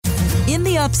In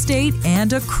the upstate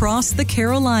and across the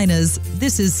Carolinas,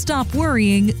 this is Stop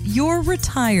Worrying, You're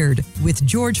Retired with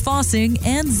George Fossing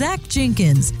and Zach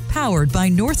Jenkins, powered by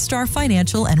North Star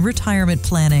Financial and Retirement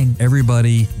Planning.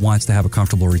 Everybody wants to have a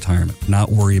comfortable retirement, not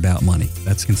worry about money.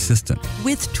 That's consistent.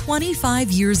 With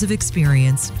 25 years of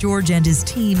experience, George and his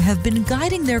team have been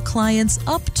guiding their clients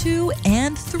up to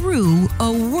and through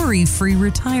a worry-free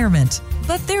retirement.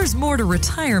 But there's more to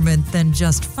retirement than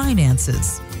just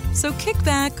finances. So kick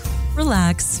back,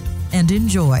 relax, and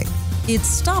enjoy. It's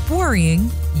Stop Worrying,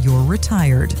 You're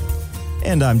Retired.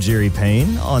 And I'm Jerry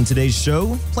Payne. On today's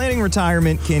show, planning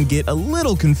retirement can get a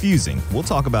little confusing. We'll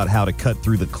talk about how to cut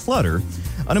through the clutter,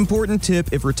 an important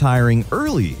tip if retiring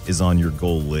early is on your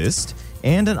goal list,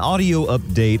 and an audio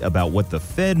update about what the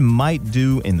Fed might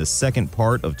do in the second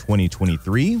part of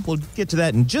 2023. We'll get to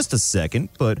that in just a second,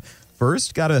 but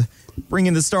first, gotta bring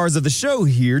in the stars of the show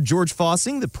here. George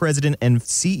Fossing, the president and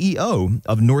CEO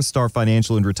of North Star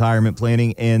Financial and Retirement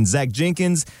Planning, and Zach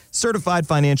Jenkins, certified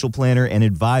financial planner and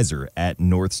advisor at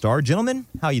North Star. Gentlemen,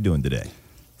 how you doing today?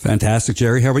 Fantastic,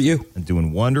 Jerry. How about you? I'm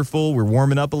doing wonderful. We're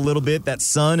warming up a little bit. That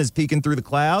sun is peeking through the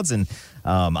clouds, and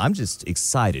I'm just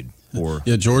excited.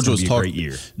 George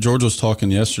was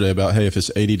talking yesterday about, hey, if it's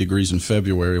 80 degrees in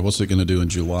February, what's it going to do in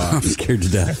July? I'm scared to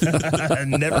death. I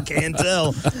never can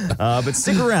tell. But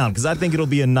stick around, because I think it'll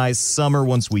be a nice summer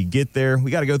once we get there.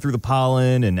 We got to go through the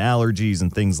pollen and allergies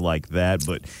and things like that.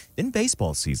 But then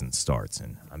baseball season starts,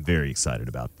 and I'm very excited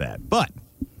about that. But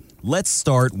let's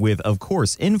start with, of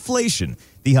course, inflation,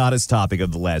 the hottest topic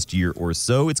of the last year or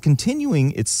so. It's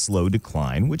continuing its slow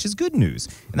decline, which is good news.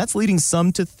 And that's leading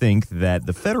some to think that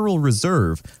the Federal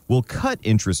Reserve will cut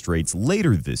interest rates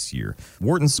later this year.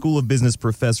 Wharton School of Business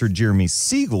professor Jeremy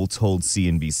Siegel told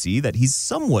CNBC that he's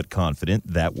somewhat confident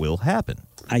that will happen.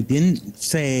 I didn't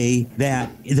say that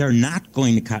they're not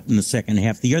going to cut in the second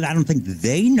half of the year. I don't think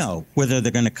they know whether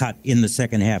they're going to cut in the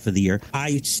second half of the year.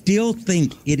 I still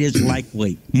think it is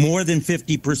likely, more than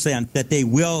 50%, that they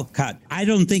will cut. I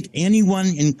don't think anyone,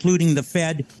 including the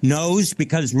Fed, knows,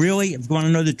 because really, if you want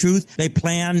to know the truth, they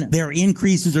plan their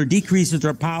increases or decreases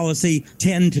or policy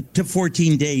 10 to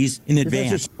 14 days in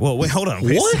advance. Well, wait, hold on.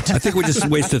 What? I think we just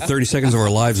wasted 30 seconds of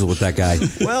our lives with that guy.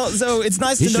 Well, so it's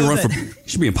nice to know that he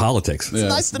should be in politics. It's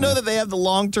nice to know that they have the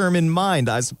long term in mind,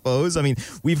 I suppose. I mean,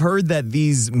 we've heard that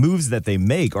these moves that they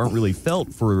make aren't really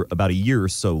felt for about a year or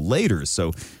so later.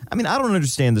 So, I mean, I don't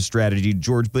understand the strategy,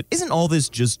 George, but isn't all this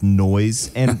just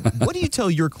noise? And what do you tell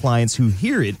your clients who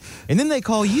hear it and then they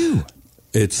call you?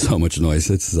 It's so much noise.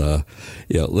 It's, the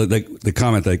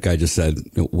comment that guy just said,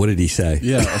 what did he say?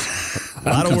 Yeah. A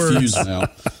lot of words now.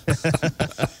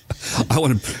 I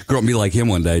want to grow up and be like him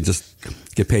one day, just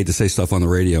get paid to say stuff on the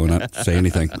radio and not say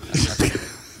anything.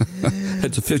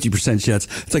 It's a 50% chance.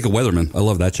 It's like a weatherman. I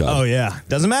love that job. Oh, yeah.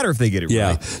 Doesn't matter if they get it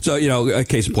right. So, a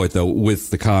case in point, though, with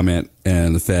the comment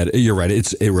and the Fed, you're right.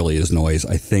 It really is noise.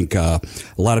 I think a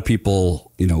lot of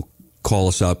people, call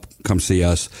us up, come see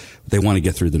us. They want to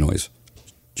get through the noise.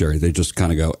 Jerry, they just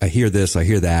kind of go, I hear this, I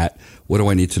hear that. What do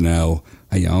I need to know?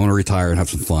 I want to retire and have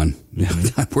some fun. I'm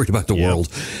not worried about the world.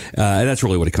 And that's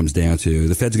really what it comes down to.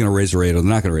 The Fed's going to raise the rate or they're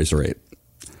not going to raise the rate.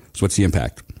 So what's the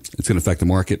impact? It's going to affect the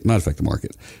market, not affect the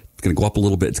market. It's going to go up a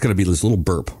little bit. It's going to be this little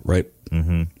burp, right?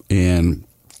 Mm-hmm. And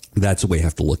that's the way you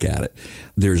have to look at it.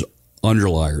 There's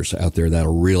underliers out there that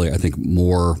are really, I think,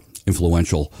 more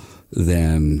influential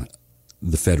than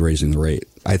the Fed raising the rate.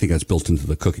 I think that's built into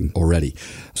the cooking already.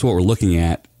 So what we're looking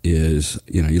at is,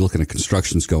 you're looking at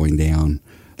constructions going down.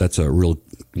 That's a real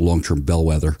long-term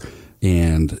bellwether.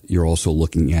 And you're also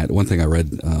looking at, one thing I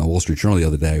read Wall Street Journal the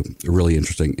other day, really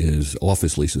interesting, is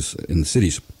office leases in the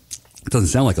cities. It doesn't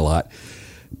sound like a lot,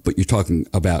 but you're talking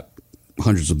about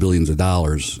hundreds of billions of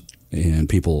dollars, and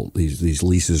people, these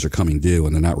leases are coming due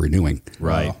and they're not renewing.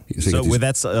 Right. So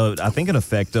that's, I think, an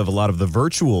effect of a lot of the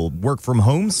virtual work from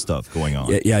home stuff going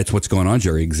on. Yeah, it's what's going on,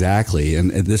 Jerry. Exactly.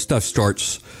 And this stuff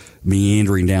starts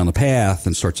meandering down the path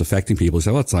and starts affecting people. You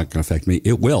say, well, it's not going to affect me.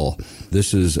 It will.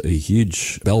 This is a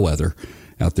huge bellwether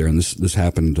out there. And this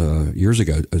happened years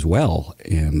ago as well.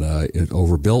 And it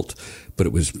overbuilt, but I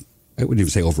wouldn't even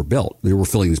say overbuilt. They were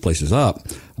filling these places up.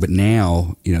 But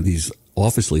now, these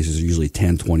office leases are usually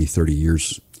 10, 20, 30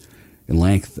 years in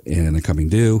length, and they're coming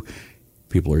due.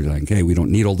 People are saying, hey, we don't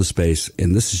need all the space.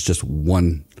 And this is just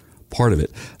one part of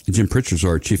it. Jim Pritchard's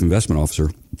our chief investment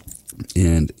officer,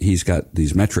 and he's got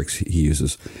these metrics he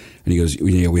uses. And he goes,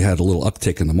 we had a little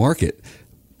uptick in the market,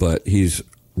 but he's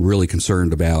really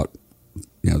concerned about,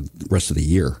 the rest of the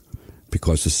year,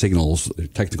 because the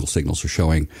technical signals are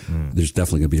showing there's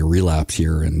definitely going to be a relapse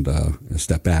here and a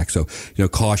step back. So,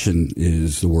 caution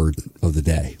is the word of the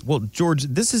day. Well, George,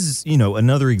 this is,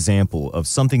 another example of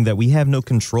something that we have no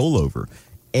control over.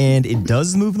 And it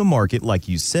does move the market, like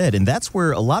you said, and that's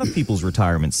where a lot of people's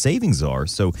retirement savings are.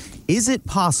 So is it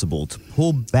possible to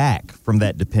pull back from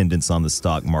that dependence on the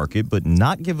stock market, but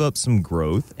not give up some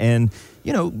growth and,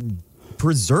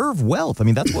 preserve wealth? I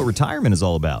mean, that's what retirement is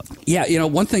all about. Yeah,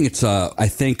 one thing I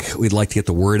think we'd like to get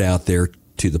the word out there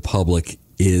to the public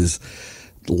is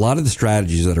a lot of the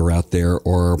strategies that are out there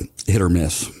are hit or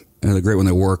miss. And they're great when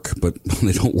they work, but when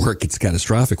they don't work, it's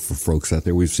catastrophic for folks out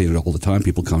there. We've seen it all the time,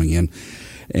 people coming in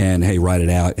and, hey, ride it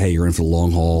out. Hey, you're in for the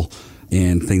long haul.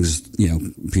 And things,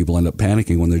 people end up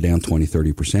panicking when they're down 20,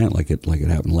 30%, like it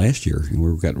happened last year. And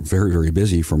we got very, very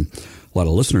busy from a lot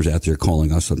of listeners out there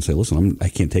calling us and say, listen, I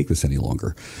can't take this any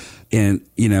longer. And,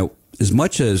 as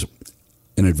much as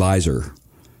an advisor,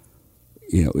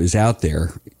 is out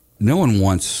there, no one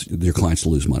wants their clients to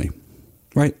lose money.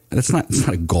 Right? It's not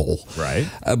a goal. Right.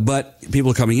 But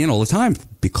people are coming in all the time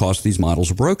because these models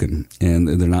are broken and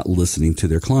they're not listening to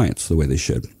their clients the way they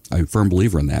should. I'm a firm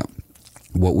believer in that.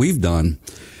 What we've done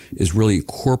is really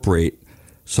incorporate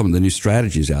some of the new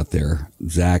strategies out there.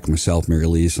 Zach, myself, Mary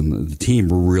Lise, and the team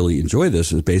really enjoy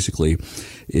this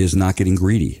is not getting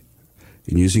greedy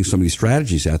and using some of these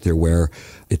strategies out there where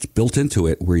it's built into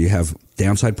it where you have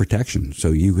downside protection. So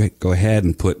you go ahead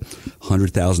and put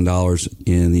 $100,000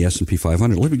 in the S&P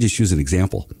 500. Let me just use an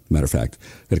example. Matter of fact,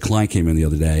 a client came in the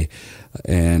other day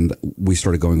and we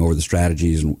started going over the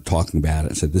strategies and talking about it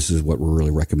and said, this is what we're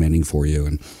really recommending for you.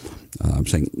 And I'm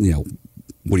saying,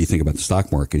 what do you think about the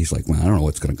stock market? He's like, well, I don't know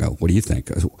what's going to go. What do you think?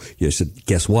 I said,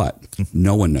 guess what?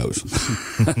 No one knows.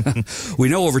 We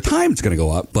know over time it's going to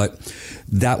go up, but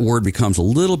that word becomes a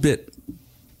little bit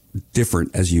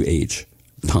different as you age.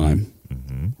 Time,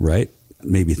 right?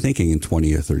 Maybe thinking in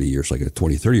 20 or 30 years, like a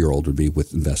 20, 30-year-old would be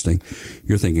with investing.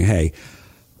 You're thinking, hey,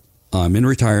 I'm in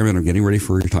retirement. I'm getting ready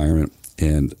for retirement,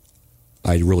 and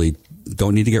I really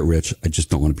don't need to get rich. I just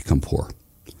don't want to become poor.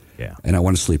 Yeah. And I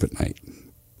want to sleep at night.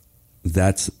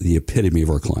 That's the epitome of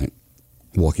our client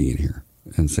walking in here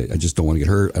and say, I just don't want to get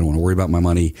hurt. I don't want to worry about my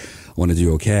money. I want to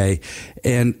do okay.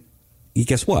 And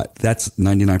guess what? That's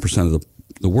 99% of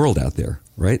the world out there,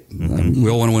 right?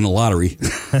 We all want to win the lottery.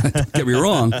 Don't get me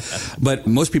wrong. But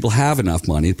most people have enough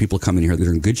money. People come in here,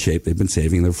 they're in good shape. They've been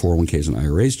saving their 401ks and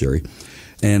IRAs, Jerry.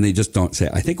 And they just don't say,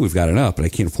 I think we've got enough, but I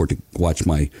can't afford to watch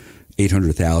my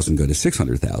 $800,000 go to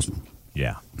 $600,000.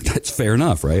 Yeah. That's fair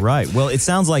enough, right? Right. Well, it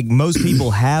sounds like most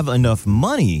people have enough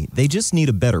money. They just need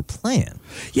a better plan.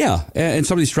 Yeah. And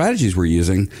some of these strategies we're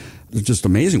using, it's just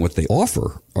amazing what they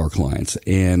offer our clients.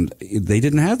 And they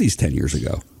didn't have these 10 years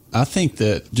ago. I think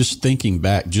that just thinking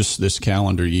back just this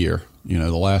calendar year, the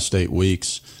last 8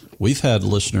 weeks, we've had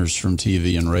listeners from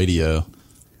TV and radio,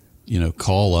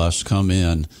 call us, come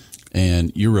in,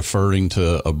 and you're referring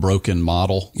to a broken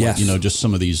model. Yes. Just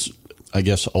some of these, I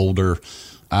guess, older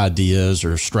ideas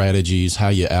or strategies, how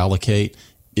you allocate.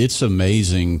 It's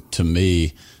amazing to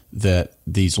me that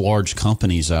these large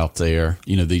companies out there,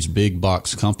 these big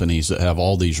box companies that have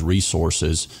all these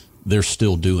resources, they're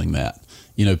still doing that.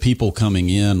 People coming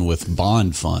in with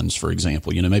bond funds, for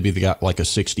example, maybe they got like a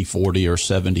 60-40 or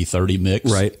 70-30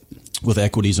 mix. Right. With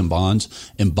equities and bonds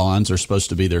are supposed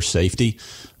to be their safety.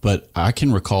 But I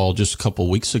can recall just a couple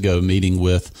of weeks ago meeting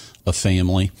with a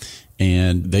family,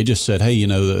 and they just said, hey,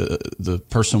 the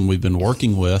person we've been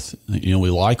working with, we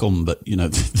like them, but,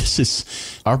 this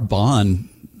is our bond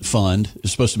fund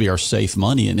is supposed to be our safe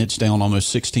money, and it's down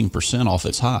almost 16% off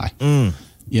its high.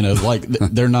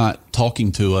 They're not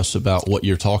talking to us about what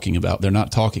you're talking about. They're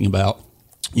not talking about,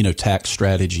 tax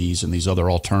strategies and these other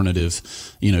alternative,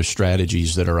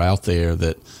 strategies that are out there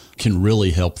that can really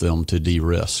help them to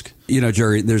de-risk.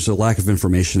 Jerry, there's a lack of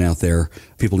information out there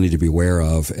people need to be aware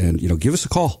of. And, give us a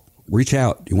call. Reach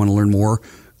out. You want to learn more?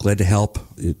 Glad to help.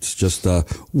 It's just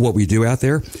what we do out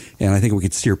there. And I think we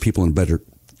could steer people in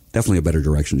definitely a better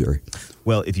direction, Jerry.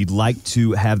 Well, if you'd like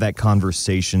to have that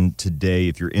conversation today,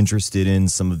 if you're interested in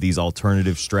some of these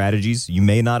alternative strategies you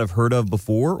may not have heard of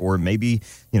before, or maybe,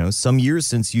 some years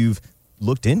since you've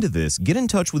looked into this, get in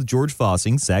touch with George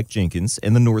Fossing, Zach Jenkins,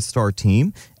 and the North Star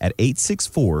team at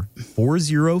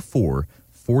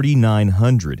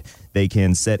 864-404-4900. They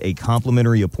can set a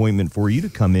complimentary appointment for you to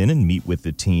come in and meet with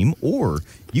the team, or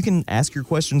you can ask your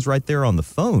questions right there on the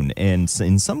phone. And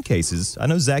in some cases, I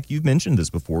know, Zach, you've mentioned this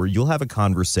before, you'll have a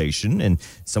conversation and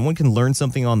someone can learn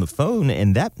something on the phone,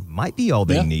 and that might be all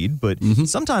they need, but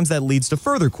sometimes that leads to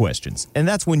further questions, and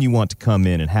that's when you want to come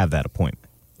in and have that appointment.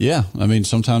 Yeah. I mean,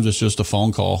 sometimes it's just a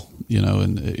phone call,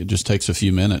 and it just takes a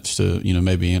few minutes to,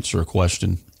 maybe answer a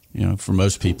question. For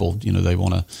most people, they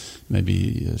want to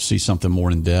maybe see something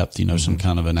more in depth, some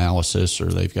kind of analysis, or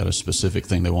they've got a specific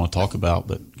thing they want to talk about,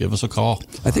 but give us a call.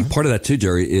 I think part of that too,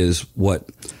 Jerry, is what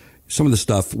some of the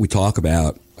stuff we talk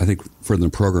about, I think further in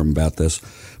the program about this,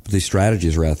 but these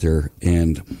strategies are out there,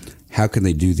 and how can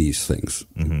they do these things?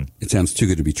 Mm-hmm. It sounds too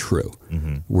good to be true,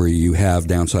 where you have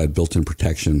downside built-in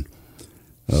protection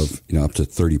of, up to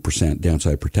 30%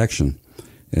 downside protection,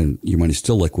 and your money's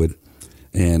still liquid.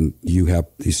 And you have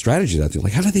these strategies out there.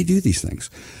 Like, how do they do these things?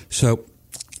 So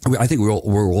I think we're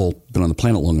all been on the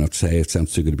planet long enough to say it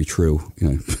sounds too good to be true.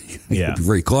 You be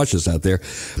very cautious out there.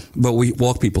 But we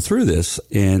walk people through this,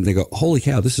 and they go, holy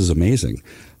cow, this is amazing.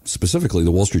 Specifically,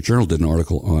 the Wall Street Journal did an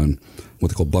article on what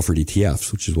they call buffered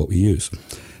ETFs, which is what we use.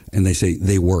 And they say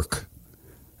they work.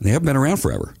 And they haven't been around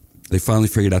forever. They finally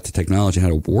figured out the technology, how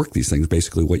to work these things.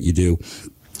 Basically, what you do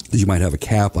is you might have a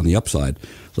cap on the upside,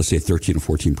 let's say 13 or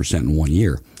 14% in 1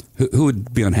 year. Who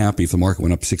would be unhappy if the market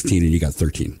went up 16 and you got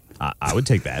 13? I would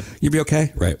take that. You'd be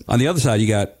okay? Right. On the other side, you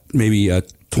got maybe a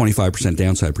 25%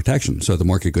 downside protection. So if the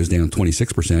market goes down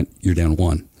 26%, you're down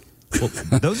 1. Well,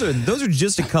 those are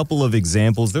just a couple of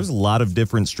examples. There's a lot of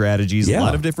different strategies, a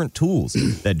lot of different tools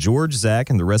that George, Zach,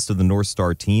 and the rest of the North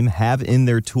Star team have in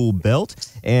their tool belt.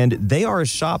 And they are a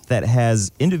shop that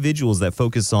has individuals that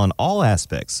focus on all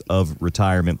aspects of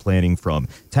retirement planning, from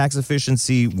tax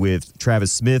efficiency with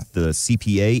Travis Smith, the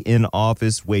CPA in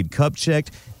office, Wade Kupchak,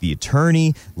 the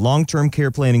attorney, long-term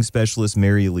care planning specialist,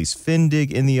 Mary Elise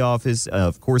Findig in the office,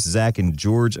 of course, Zach and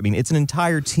George. I mean, it's an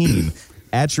entire team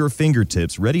at your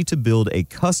fingertips, ready to build a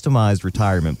customized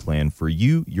retirement plan for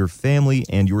you, your family,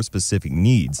 and your specific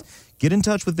needs. Get in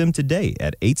touch with them today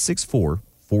at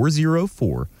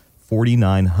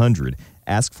 864-404-4900.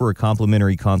 Ask for a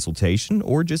complimentary consultation,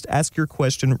 or just ask your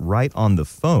question right on the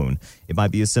phone. It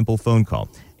might be a simple phone call,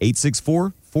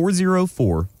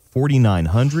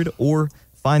 864-404-4900, or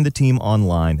find the team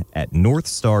online at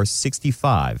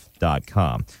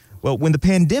northstar65.com. Well, when the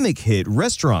pandemic hit,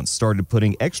 restaurants started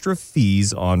putting extra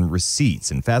fees on receipts.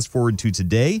 And fast forward to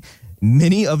today,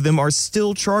 many of them are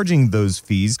still charging those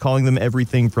fees, calling them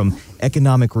everything from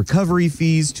economic recovery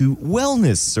fees to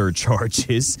wellness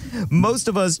surcharges. Most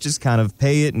of us just kind of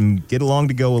pay it and get along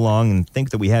to go along and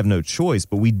think that we have no choice.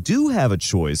 But we do have a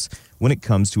choice when it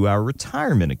comes to our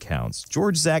retirement accounts.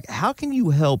 George, Zach, how can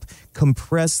you help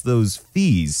compress those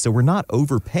fees so we're not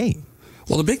overpaying?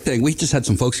 Well, the big thing, we just had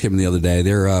some folks come in the other day.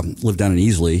 They live down in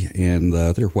Easley, and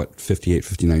they're, 58,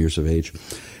 59 years of age,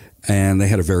 and they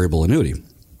had a variable annuity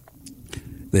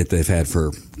that they've had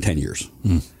for 10 years.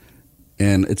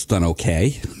 And it's done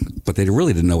okay, but they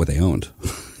really didn't know what they owned.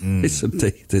 They said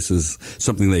this is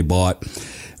something they bought.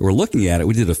 We're looking at it.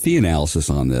 We did a fee analysis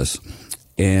on this,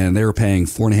 and they were paying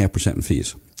 4.5% in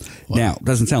fees. Wow. Now, it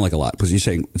doesn't sound like a lot because you're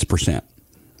saying it's percent.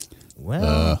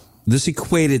 Well, this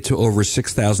equated to over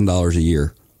 $6,000 a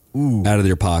year out of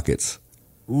their pockets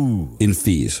in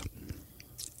fees.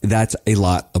 That's a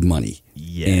lot of money.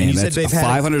 Yeah. And you that's said they've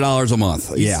had $500 a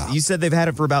month. You said they've had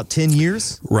it for about 10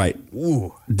 years? Right.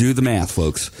 Ooh. Do the math,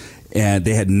 folks. And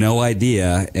they had no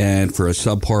idea, and for a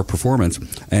subpar performance.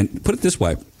 And put it this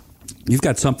way, you've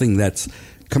got something that's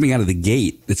coming out of the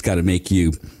gate that's got to make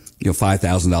you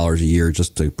 $5,000 a year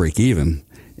just to break even.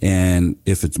 And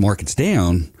if its market's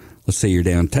down, let's say you're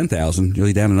down 10,000,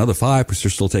 you're down another 5 because they're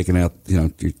still taking out, you're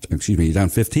down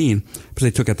 15 because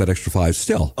they took out that extra 5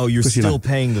 still. Oh, you're still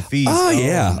paying the fees. Oh,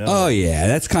 yeah. No. Oh, yeah.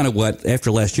 That's kind of what, after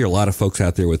last year, a lot of folks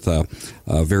out there with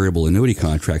variable annuity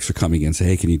contracts are coming in and say,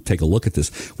 hey, can you take a look at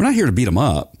this? We're not here to beat them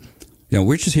up.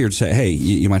 We're just here to say, hey,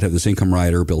 you might have this income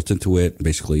rider built into it,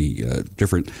 basically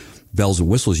different bells and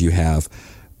whistles you have.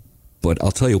 But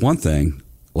I'll tell you one thing,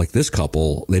 like this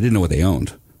couple, they didn't know what they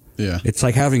owned. Yeah. It's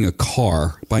like having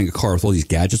buying a car with all these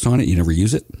gadgets on it. You never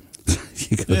use it.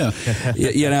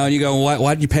 And you go,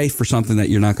 why did you pay for something that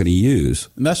you're not going to use?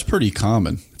 And that's pretty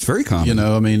common. It's very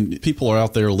common. People are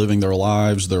out there living their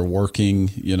lives. They're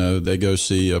working, they go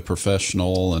see a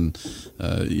professional and,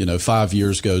 5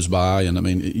 years goes by. And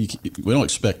we don't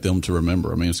expect them to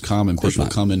remember. It's common. People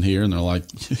come in here and they're like,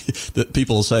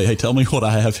 people will say, hey, tell me what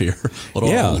I have here. What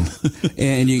do I own?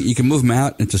 And you can move them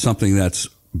out into something that's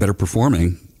better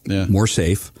performing. Yeah. More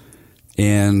safe,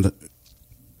 and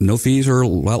no fees or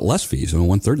less fees,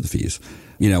 1/3 of the fees.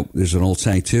 There's an old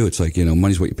saying too. It's like,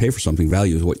 money's what you pay for something,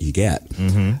 value is what you get.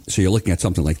 Mm-hmm. So you're looking at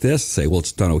something like this, say, well,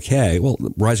 it's done okay. Well,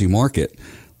 the rising market,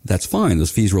 that's fine.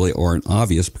 Those fees really aren't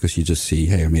obvious because you just see,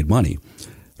 hey, I made money.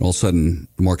 And all of a sudden,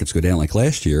 the markets go down like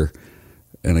last year,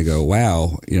 and I go,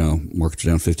 wow, markets are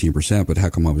down 15%, but how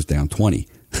come I was down 20?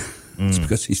 It's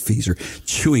because these fees are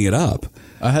chewing it up.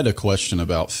 I had a question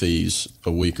about fees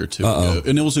a week or two ago,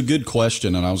 and it was a good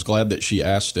question, and I was glad that she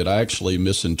asked it. I actually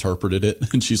misinterpreted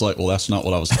it, and she's like, well, that's not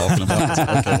what I was talking about.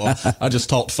 Okay, well, I just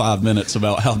talked 5 minutes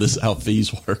about how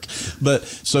fees work. But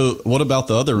so what about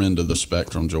the other end of the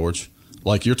spectrum, George?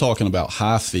 Like you're talking about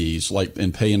high fees, like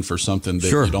in paying for something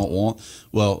that you don't want.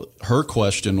 Well, her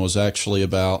question was actually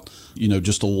about,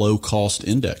 just a low cost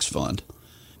index fund.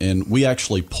 And we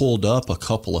actually pulled up a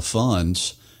couple of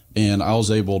funds, and I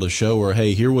was able to show her,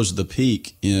 hey, here was the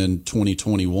peak in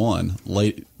 2021,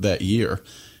 late that year.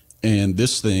 And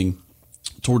this thing,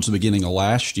 towards the beginning of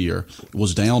last year,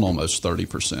 was down almost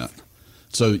 30%.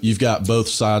 So you've got both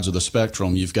sides of the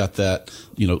spectrum. You've got that,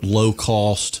 low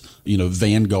cost,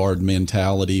 Vanguard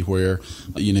mentality where,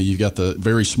 you've got the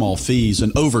very small fees.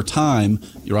 And over time,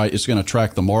 you're right, it's going to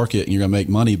track the market and you're going to make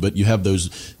money, but you have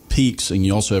those peaks and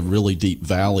you also have really deep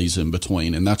valleys in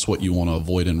between. And that's what you want to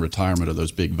avoid in retirement, are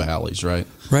those big valleys, right?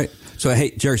 Right. So,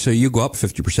 hey, Jerry, so you go up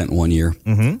 50% in 1 year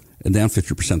and down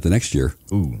 50% the next year.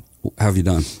 Ooh. How have you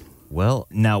done? Well,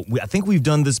 now, I think we've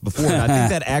done this before. And I think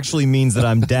that actually means that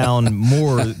I'm down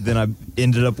more than I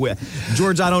ended up with.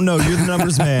 George, I don't know. You're the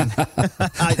numbers man.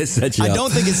 I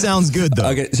don't think it sounds good, though.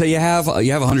 Okay, so you have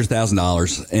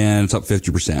 $100,000 and it's up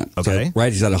 50%. Okay. So,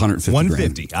 right? He's at 150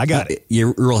 150. grand. I got it.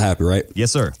 You're real happy, right?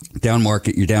 Yes, sir. Down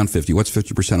market, you're down 50. What's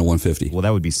 50% of 150? Well, that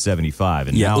would be 75.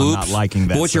 And now I'm not liking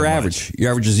that. But what's your average?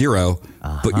 Your average is zero,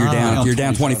 but you're down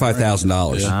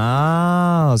 $25,000.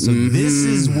 Oh, so this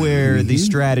is where the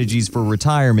strategies for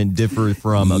retirement differ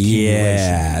from accumulation.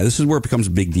 Yeah, this is where it becomes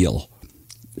a big deal.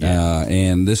 Yeah.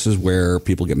 And this is where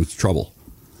people get into trouble.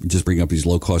 Just bring up these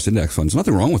low-cost index funds.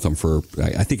 Nothing wrong with them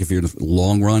I think if you're in a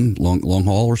long run, long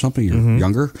haul or something, you're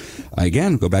younger.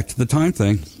 Again, go back to the time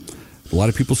thing. A lot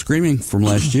of people screaming from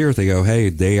last year. They go, hey,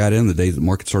 they got in the day the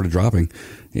market started dropping.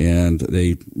 And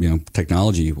they,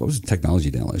 technology, what was the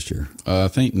technology down last year? I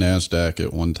think NASDAQ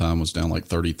at one time was down like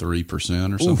 33% or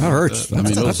something. Ooh, that hurts.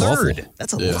 That's awful.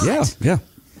 That's a lot. Yeah.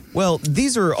 Well,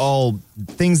 these are all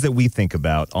things that we think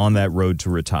about on that road to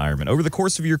retirement. Over the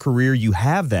course of your career, you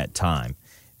have that time.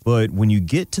 But when you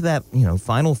get to that,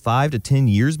 final 5 to 10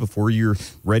 years before you're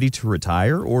ready to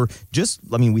retire, or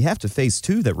we have to face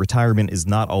too that retirement is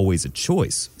not always a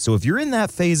choice. So if you're in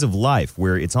that phase of life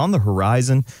where it's on the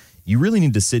horizon, you really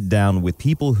need to sit down with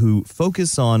people who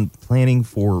focus on planning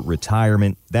for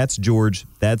retirement. That's George,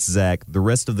 that's Zach, the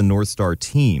rest of the North Star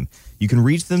team. You can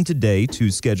reach them today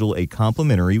to schedule a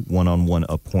complimentary one-on-one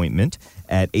appointment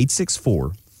at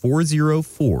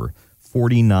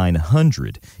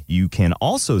 864-404-4900. You can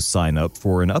also sign up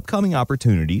for an upcoming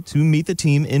opportunity to meet the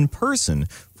team in person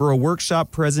for a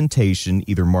workshop presentation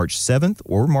either March 7th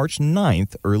or March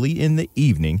 9th early in the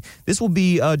evening. This will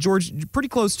be, George, pretty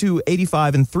close to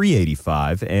 85 and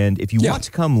 385. And if you want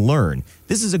to come learn,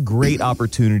 this is a great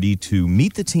opportunity to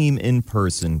meet the team in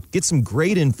person, get some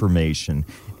great information,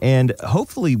 and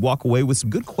hopefully walk away with some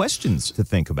good questions to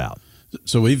think about.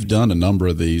 So we've done a number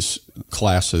of these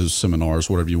classes, seminars,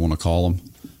 whatever you want to call them.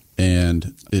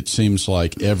 And it seems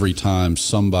like every time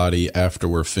somebody, after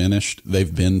we're finished,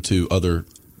 they've been to other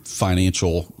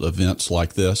financial events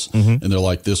like this, and they're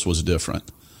like, this was different.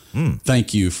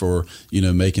 Thank you for,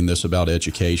 making this about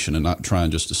education and not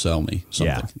trying just to sell me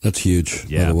something. Yeah, that's huge,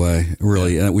 by the way.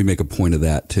 Really, we make a point of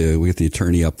that, too. We get the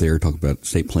attorney up there talking about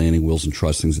estate planning, wills and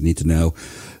trusts, things that need to know.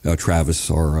 Travis,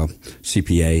 our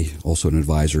CPA, also an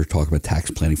advisor, talk about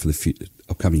tax planning for the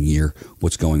upcoming year,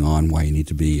 what's going on, why you need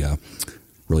to be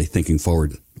really thinking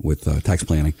forward with tax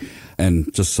planning,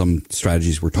 and just some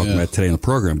strategies we're talking about today in the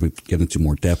program. We get into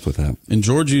more depth with that. And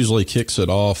George usually kicks it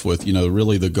off with,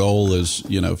 really the goal is,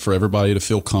 for everybody to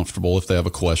feel comfortable if they have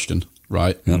a question,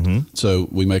 right? So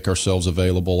we make ourselves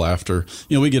available after,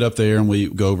 we get up there and we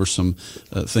go over some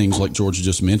things like George was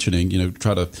just mentioning,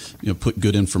 try to, put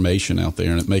good information out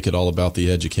there and make it all about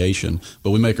the education.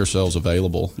 But we make ourselves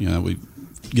available. We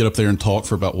get up there and talk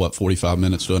for about 45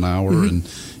 minutes to an hour, and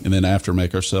then after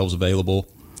make ourselves available.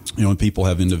 And people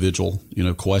have individual,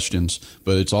 questions,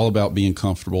 but it's all about being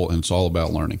comfortable and it's all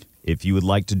about learning. If you would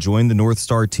like to join the North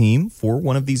Star team for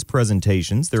one of these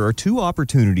presentations, there are 2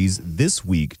 opportunities this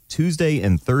week, Tuesday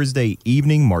and Thursday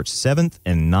evening, March 7th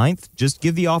and 9th. Just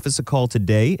give the office a call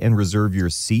today and reserve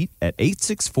your seat at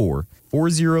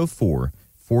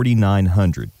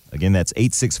 864-404-4900. Again, that's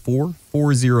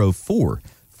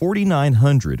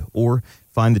 864-404-4900, or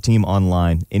find the team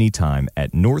online anytime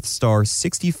at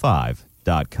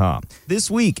northstar65.com.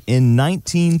 This week in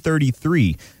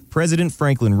 1933, President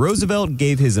Franklin Roosevelt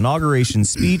gave his inauguration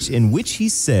speech in which he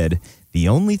said, "The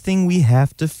only thing we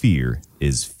have to fear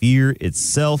is fear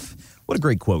itself." What a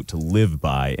great quote to live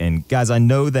by. And guys, I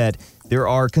know that there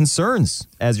are concerns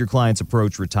as your clients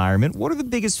approach retirement. What are the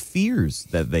biggest fears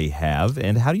that they have,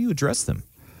 and how do you address them?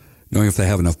 Knowing if they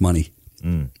have enough money.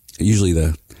 Usually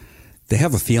they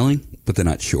have a feeling, but they're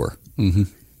not sure. Mm-hmm.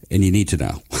 And you need to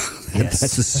know. Yes.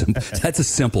 That's a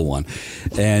simple one.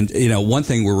 And, one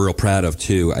thing we're real proud of,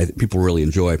 too, people really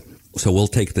enjoy. So we'll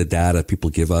take the data people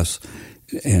give us,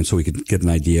 and so we can get an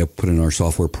idea, put it in our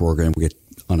software program. We get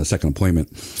on a second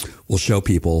appointment. We'll show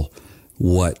people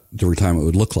what the retirement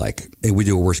would look like. And we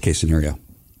do a worst case scenario,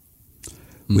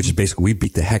 which is basically we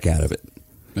beat the heck out of it.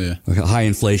 Yeah. Okay, high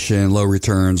inflation, low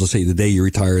returns. Let's say the day you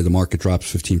retire, the market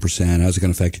drops 15%. How's it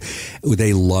going to affect you?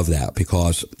 They love that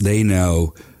because they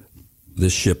know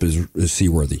this ship is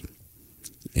seaworthy.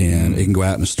 And it can go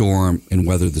out in a storm and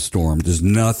weather the storm. There's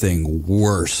nothing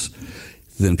worse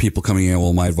than people coming in.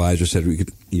 Well, my advisor said we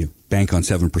could bank on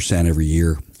 7% every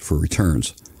year for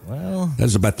returns. Well, that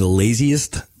is about the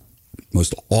laziest,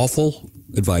 most awful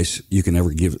advice you can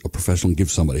ever give a professional,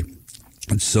 give somebody.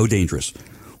 It's so dangerous.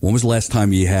 When was the last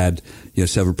time you had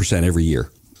 7% every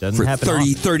year? Doesn't for happen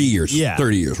 30 years. Yeah.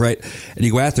 30 years, right? And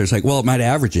you go out there, it's like, well, it might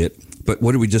average it, but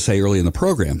what did we just say early in the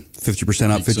program? 50%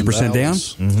 up, 50% down?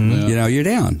 Mm-hmm. Yeah. You're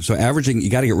down. So averaging, you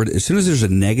got to get rid of, as soon as there's a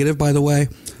negative, by the way,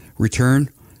 return,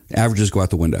 averages go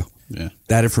out the window. Yeah.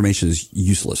 That information is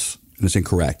useless. And it's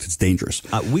incorrect. It's dangerous.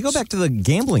 We go back to the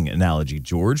gambling analogy,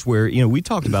 George, where, we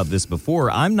talked about this before.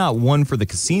 I'm not one for the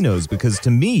casinos because to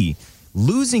me,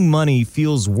 losing money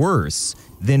feels worse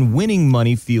than winning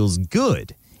money feels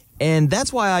good. And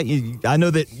that's why I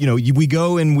know that, we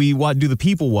go and we do the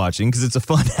people watching because it's a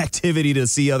fun activity to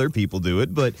see other people do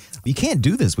it. But you can't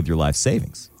do this with your life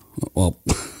savings. Well,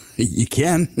 you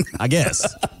can. I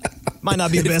guess. Might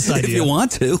not be the best idea. If you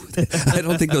want to. I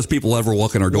don't think those people ever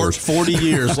walk in our doors. 40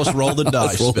 years. Let's roll the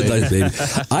dice. Let's roll the dice,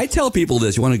 baby. I tell people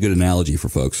this. You want a good analogy for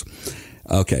folks?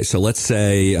 Okay, so let's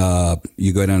say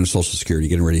you go down to Social Security,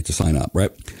 getting ready to sign up,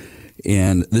 right?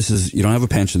 And this is, you don't have a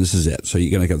pension. This is it. So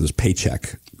you're going to get this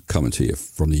paycheck coming to you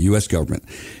from the U.S. government.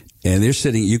 And they're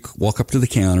sitting, you walk up to the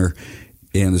counter,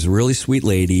 and this really sweet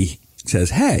lady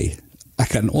says, hey, I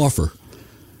got an offer.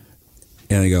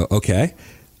 And they go, okay,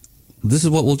 this is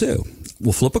what we'll do.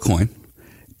 We'll flip a coin.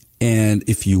 And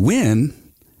if you win,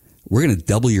 we're going to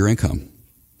double your income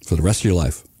for the rest of your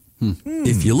life.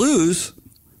 If you lose,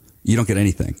 you don't get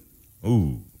anything.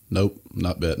 Ooh. Nope,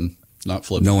 not betting, not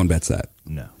flipping. No one bets that.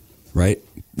 No. Right?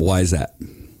 Why is that?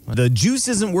 The juice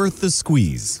isn't worth the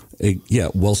squeeze. Yeah,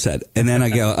 well said. And then I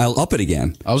go, I'll up it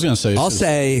again. I was going to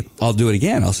say... I'll do it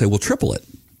again. I'll say, we'll triple it.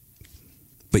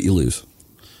 But you lose.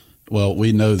 Well,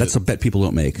 we know that's a bet people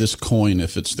don't make. This coin,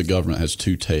 if it's the government, has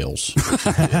two tails. So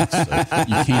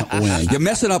you can't win. You're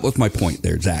messing up with my point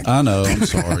there, Zach. I know. I'm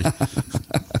sorry.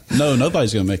 No,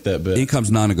 nobody's going to make that bet. Income's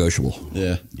non-negotiable.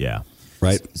 Yeah. Yeah.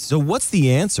 Right? So what's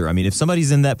the answer? I mean, if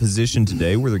somebody's in that position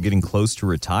today where they're getting close to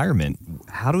retirement,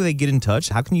 how do they get in touch?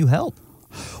 How can you help?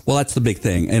 Well, that's the big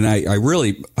thing. And I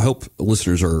really hope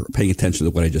listeners are paying attention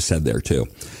to what I just said there, too.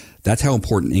 That's how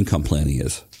important income planning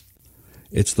is.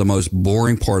 It's the most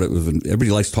boring part of it.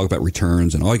 Everybody likes to talk about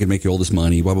returns and, I can make you all this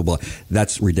money, blah, blah, blah.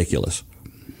 That's ridiculous.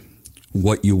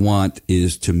 What you want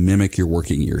is to mimic your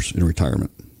working years in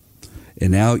retirement.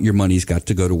 And now your money's got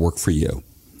to go to work for you.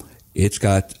 It's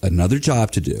got another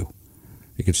job to do.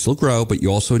 It can still grow, but you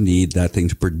also need that thing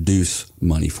to produce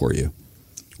money for you,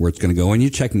 where it's going to go in your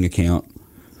checking account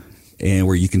and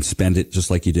where you can spend it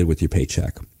just like you did with your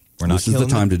paycheck. This is the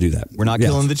time to do that. We're not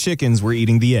killing the chickens. We're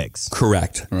eating the eggs.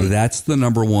 Correct. Right. That's the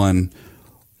number one.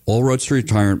 All roads to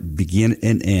retirement begin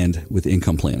and end with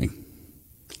income planning.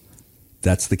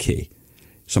 That's the key.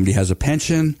 Somebody has a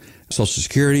pension, Social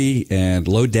Security, and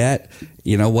low debt.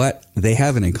 You know what? They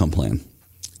have an income plan.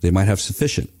 They might have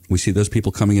sufficient. We see those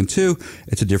people coming in too.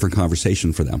 It's a different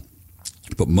conversation for them.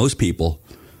 But most people,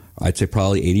 I'd say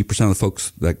probably 80% of the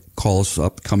folks that call us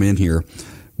up, come in here,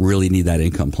 really need that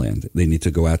income plan. They need to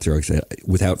go out there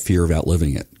without fear of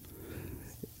outliving it.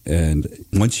 And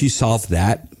once you solve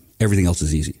that, everything else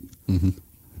is easy. Mm-hmm.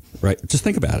 Right? Just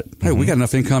think about it. Hey, we got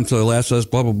enough income to last us,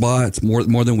 blah, blah, blah. It's more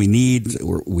than we need.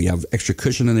 We have extra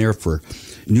cushion in there for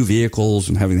new vehicles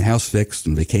and having the house fixed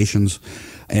and vacations.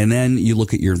 And then you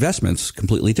look at your investments,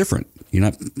 completely different. You're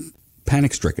not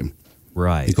panic stricken.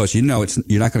 Right. Because you're not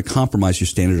going to compromise your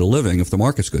standard of living if the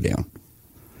markets go down.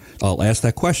 I'll ask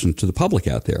that question to the public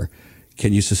out there.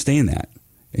 Can you sustain that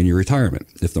in your retirement?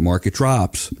 If the market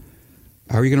drops,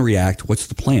 how are you going to react? What's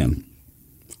the plan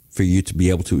for you to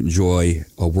be able to enjoy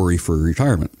a worry-free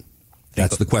retirement?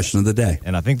 That's the question of the day.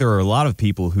 And I think there are a lot of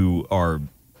people who are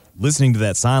listening to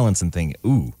that silence and think,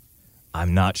 ooh,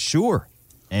 I'm not sure.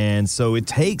 And so it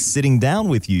takes sitting down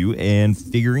with you and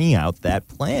figuring out that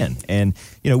plan. And,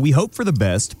 we hope for the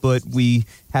best, but we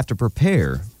have to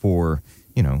prepare for,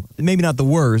 maybe not the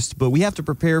worst, but we have to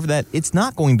prepare for that. It's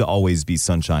not going to always be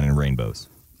sunshine and rainbows.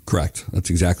 Correct. That's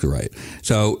exactly right.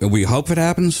 So we hope it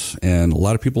happens, and a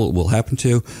lot of people it will happen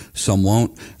to. Some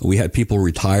won't. We had people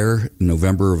retire in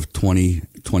November of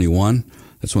 2021.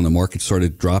 That's when the market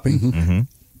started dropping. Mm-hmm.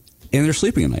 And they're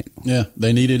sleeping at night. Yeah,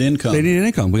 they needed income. They needed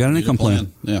income. We got an income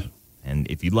plan. Yeah. And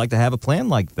if you'd like to have a plan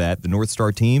like that, the North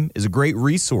Star team is a great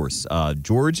resource.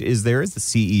 George is there as the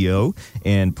CEO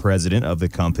and president of the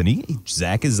company.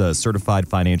 Zach is a certified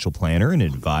financial planner and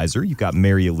advisor. You've got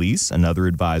Mary Elise, another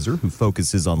advisor who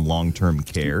focuses on long-term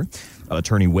care.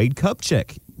 Attorney Wade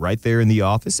Kupchak, right there in the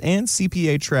office, and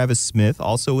CPA Travis Smith,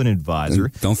 also an advisor.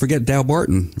 And don't forget Dow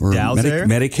Barton, or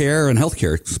Medicare and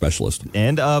healthcare specialist.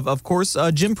 And, of course,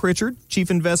 Jim Pritchard,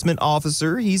 Chief Investment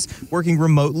Officer. He's working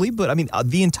remotely, but,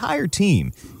 the entire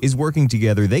team is working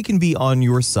together. They can be on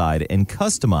your side and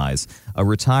customize a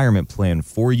retirement plan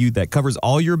for you that covers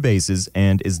all your bases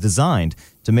and is designed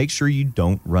to make sure you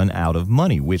don't run out of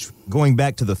money, which, going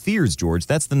back to the fears, George,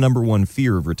 that's the number one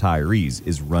fear of retirees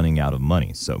is running out of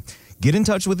money. So get in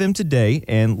touch with them today,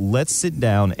 and let's sit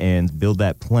down and build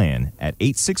that plan at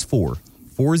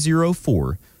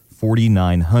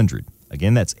 864-404-4900.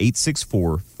 Again, that's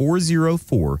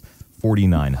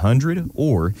 864-404-4900,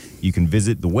 or you can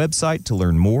visit the website to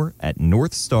learn more at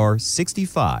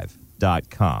northstar65.com.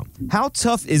 How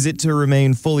tough is it to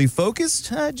remain fully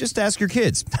focused? Just ask your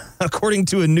kids. According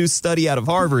to a new study out of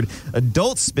Harvard,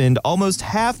 adults spend almost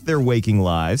half their waking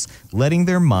lives letting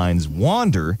their minds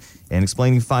wander. And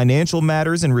explaining financial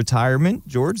matters in retirement,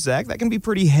 George, Zach, that can be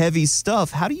pretty heavy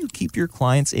stuff. How do you keep your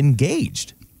clients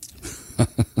engaged? Is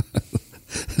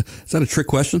that a trick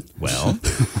question? Well,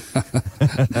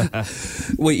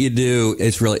 what you do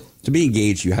is really, to be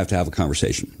engaged, you have to have a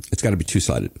conversation. It's got to be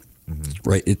two-sided.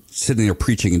 Right? It's sitting there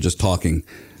preaching and just talking.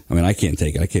 I can't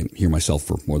take it. I can't hear myself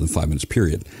for more than 5 minutes,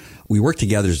 period. We work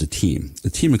together as a team. The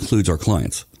team includes our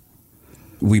clients.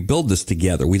 We build this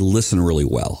together. We listen really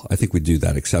well. I think we do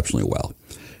that exceptionally well.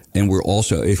 And we're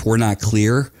also, if we're not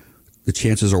clear, the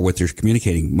chances are what they're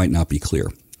communicating might not be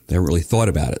clear. They haven't really thought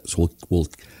about it. So we'll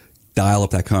dial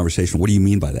up that conversation. What do you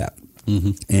mean by that?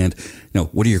 Mm-hmm. And,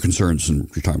 what are your concerns in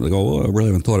retirement? They go, I really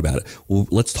haven't thought about it. Well,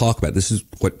 let's talk about it. This is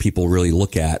what people really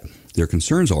look at. Their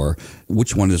concerns are,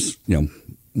 which one is,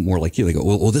 more like you? They go,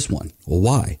 well, this one. Well,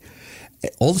 why?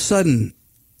 All of a sudden,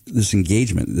 this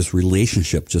engagement, this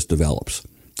relationship just develops.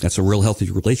 That's a real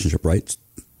healthy relationship, right?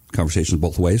 Conversations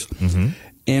both ways. Mm-hmm.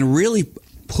 And really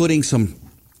putting some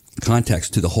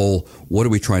context to the whole, what are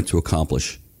we trying to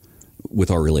accomplish with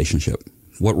our relationship?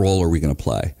 What role are we going to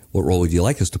play? What role would you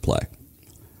like us to play?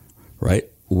 Right?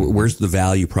 Where's the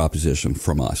value proposition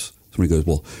from us? Somebody goes,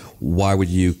 well, why would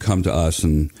you come to us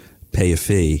and pay a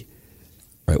fee?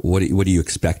 Right? What do you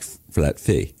expect for that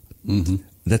fee? Mm-hmm.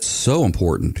 That's so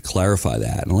important to clarify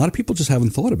that. And a lot of people just haven't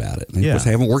thought about it. They just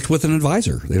haven't worked with an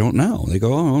advisor. They don't know. They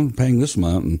go, I'm paying this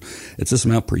amount and it's this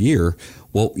amount per year.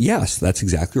 Well, yes, that's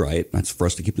exactly right. That's for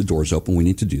us to keep the doors open. We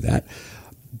need to do that.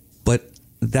 But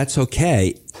that's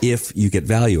okay if you get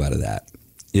value out of that.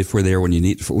 If we're there when you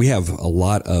need. We have a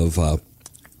lot of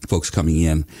folks coming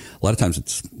in. A lot of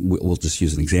times we'll just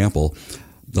use an example.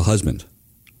 The husband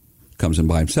comes in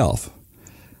by himself.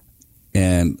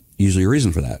 And usually a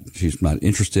reason for that. She's not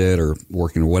interested or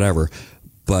working or whatever.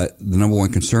 But the number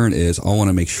one concern is I want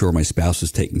to make sure my spouse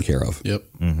is taken care of. Yep.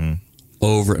 Mm-hmm.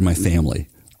 Over in my family.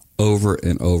 Over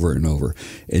and over and over.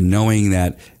 And knowing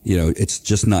that, it's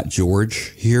just not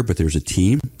George here, but there's a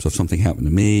team. So if something happened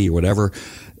to me or whatever,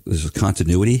 there's a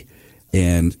continuity.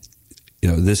 And,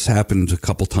 this happened a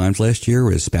couple times last year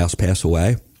where his spouse passed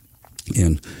away.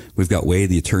 And we've got Wade,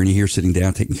 the attorney here, sitting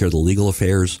down, taking care of the legal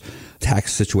affairs.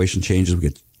 Tax situation changes. We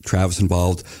get Travis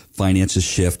involved. Finances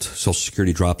shift. Social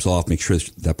Security drops off. Make sure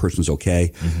that person's okay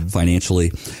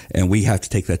financially. And we have to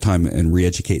take that time and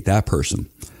re-educate that person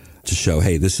to show,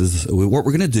 hey, this is what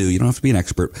we're going to do. You don't have to be an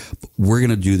expert. But we're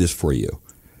going to do this for you.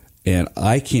 And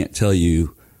I can't tell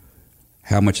you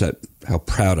how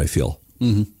proud I feel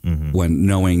when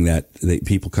knowing that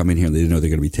people come in here and they know they're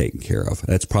going to be taken care of.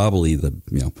 That's probably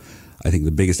I think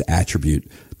the biggest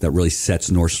attribute that really sets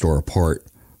North Star apart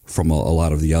from a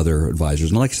lot of the other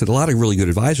advisors. And like I said, a lot of really good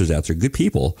advisors out there, good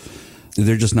people,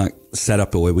 they're just not set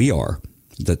up the way we are,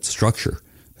 that structure.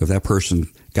 If that person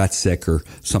got sick or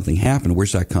something happened,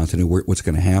 where's that continuity? What's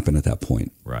going to happen at that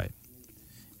point? Right.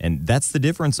 And that's the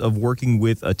difference of working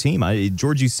with a team.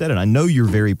 George, you said it. I know you're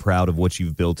very proud of what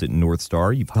you've built at North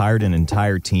Star. You've hired an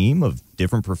entire team of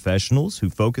different professionals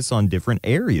who focus on different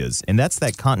areas. And that's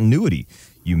that continuity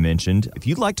you mentioned. If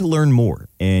you'd like to learn more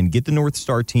and get the North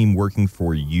Star team working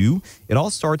for you, it all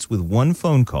starts with one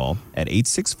phone call at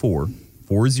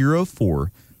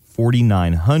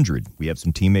 864-404-4900. We have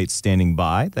some teammates standing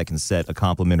by that can set a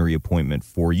complimentary appointment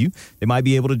for you. They might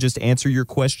be able to just answer your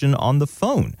question on the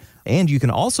phone. And you can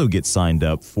also get signed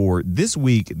up for this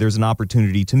week. There's an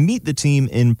opportunity to meet the team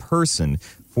in person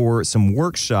for some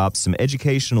workshops, some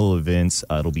educational events.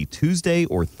 It'll be Tuesday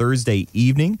or Thursday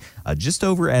evening, just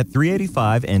over at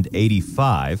 385 and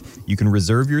 85. You can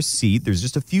reserve your seat. There's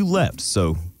just a few left,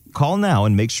 so call now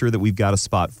and make sure that we've got a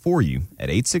spot for you at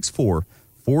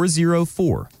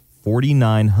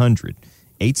 864-404-4900.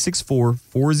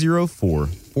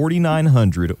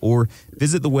 864-404-4900, or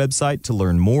visit the website to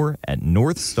learn more at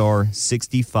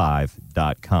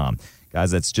northstar65.com. Guys,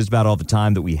 that's just about all the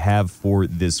time that we have for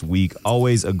this week.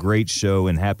 Always a great show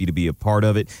and happy to be a part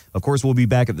of it. Of course, we'll be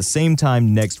back at the same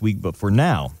time next week, but for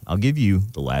now, I'll give you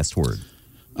the last word.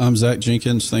 I'm Zach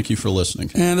Jenkins. Thank you for listening.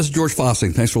 And this is George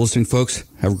Fossing. Thanks for listening, folks.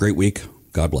 Have a great week.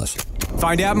 God bless.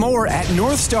 Find out more at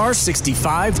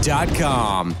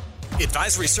northstar65.com.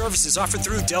 Advisory services offered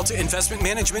through Delta Investment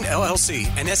Management, LLC,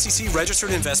 an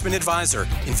SEC-registered investment advisor.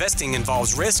 Investing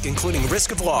involves risk, including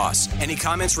risk of loss. Any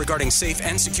comments regarding safe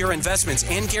and secure investments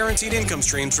and guaranteed income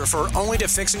streams refer only to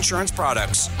fixed insurance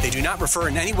products. They do not refer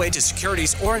in any way to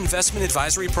securities or investment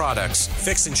advisory products.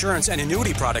 Fixed insurance and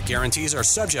annuity product guarantees are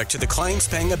subject to the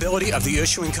claims-paying ability of the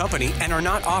issuing company and are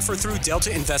not offered through Delta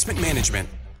Investment Management.